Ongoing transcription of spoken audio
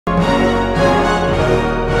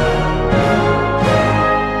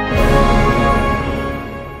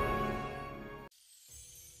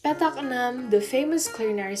Enam, the famous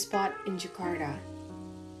culinary spot in Jakarta.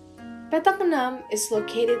 Petak Enam is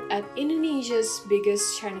located at Indonesia's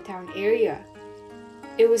biggest Chinatown area.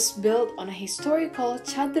 It was built on a historical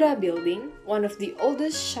Chandra building, one of the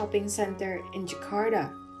oldest shopping center in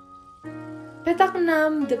Jakarta. Petak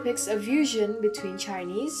Enam depicts a fusion between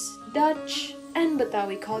Chinese, Dutch, and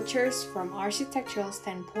Betawi cultures from architectural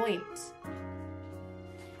standpoints.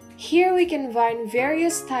 Here we can find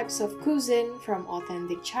various types of cuisine from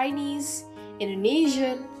authentic Chinese,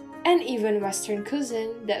 Indonesian, and even Western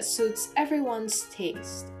cuisine that suits everyone's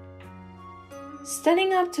taste.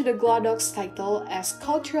 Standing up to the Glodok's title as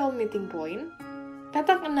cultural meeting point,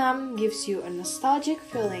 Petak Enam gives you a nostalgic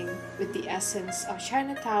feeling with the essence of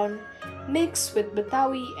Chinatown mixed with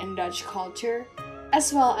Betawi and Dutch culture,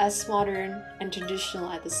 as well as modern and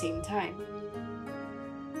traditional at the same time.